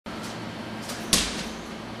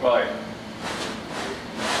Right.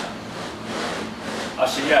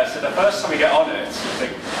 Actually, yeah, so the first time you get on it, you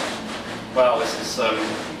think, well, this is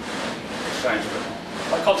strange, but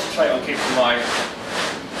I concentrate on keeping my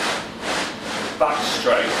back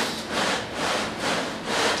straight.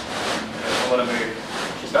 I want to move.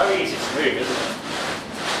 It's very easy to move, isn't it?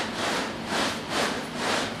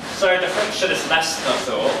 So the friction is less than I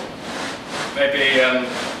thought. Maybe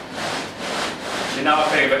now I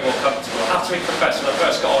feel a bit more comfortable. I have to be confessed, when I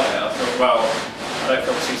first got on it, I thought, well, I don't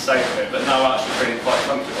feel too safe with it, but now I'm actually feeling quite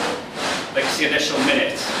comfortable. I think it's the initial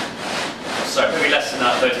minute or so, maybe less than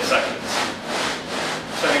that, 30 seconds.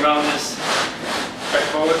 Turning around is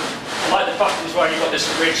straightforward. I like the fact as well you've got this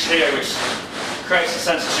ridge here which creates a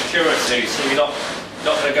sense of security, so you're not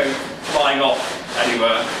going to go flying off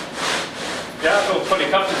anywhere. Yeah, I feel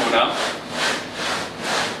pretty comfortable now.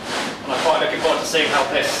 And I'm quite looking forward to seeing how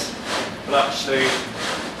this will actually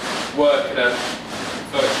work in a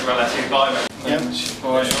virtual reality environment. Yeah,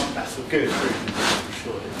 that's good.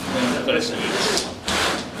 Sure.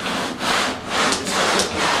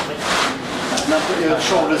 Now put your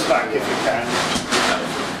shoulders back if you can.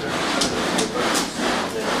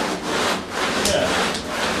 Yeah.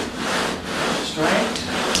 Straight.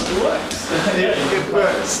 It works. Yeah, it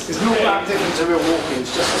works. It's not that different to real walking.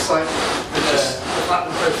 It's just the same. It's just the fact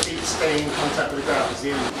that both feet stay in contact with the ground is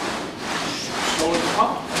the only. Stroll in the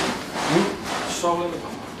park. Stroll in the park.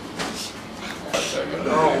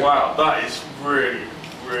 Oh wow, that is really,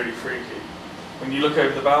 really freaky. When you look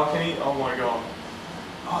over the balcony, oh my god.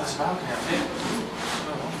 Oh, there's a balcony up here.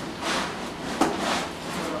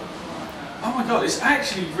 Oh my god, it's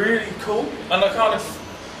actually really cool. And I kind of,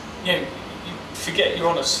 you forget you're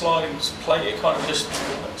on a sliding plate, it kind of just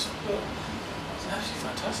works. It's actually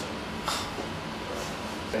fantastic.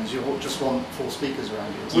 And you just want 4 speakers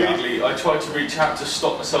around you. Weirdly, I tried to reach out to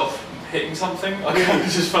stop myself hitting something. I kind of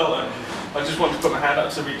just felt like I just wanted to put my hand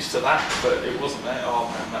up to reach to that, but it wasn't there. Oh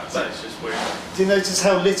man, that is just weird. Do you notice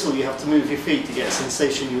how little you have to move your feet to get a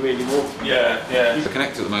sensation you really want? Yeah, yeah. The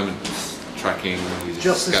Connect at the moment is tracking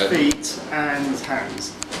just the feet and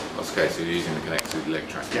hands. Okay, so you're using the Connect with leg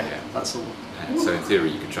tracking. Yeah, that's all. So in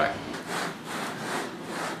theory, you can track.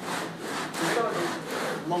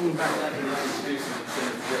 Long back there.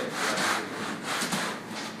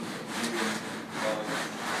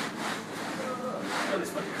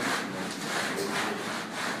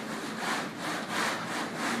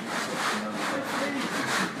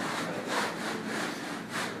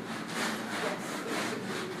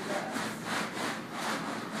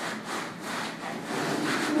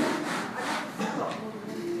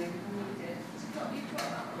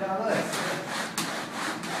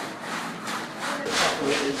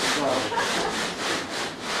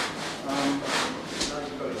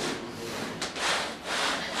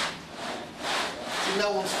 No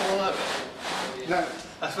one's fallen over? No.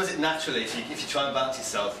 I suppose it naturally, if you try and bounce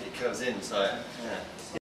yourself, it curves in, so yeah.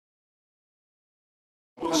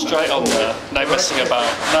 Straight on there, no messing about,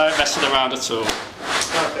 no messing around at all.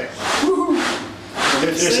 Perfect. Do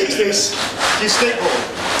you skateboard?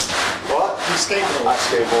 What? Do you skateboard? I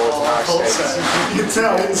skateboard. You can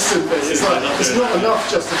tell instantly. It's like it's not enough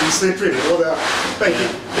just to be slippery. Or that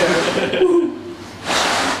making. Yeah.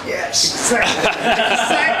 Yes.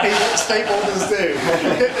 Exactly. Exactly what skateboarders do.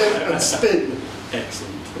 Hit them and spin.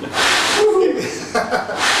 Excellent.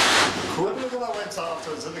 Cool. Look at what I went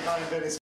afterwards, and the guy in Venice.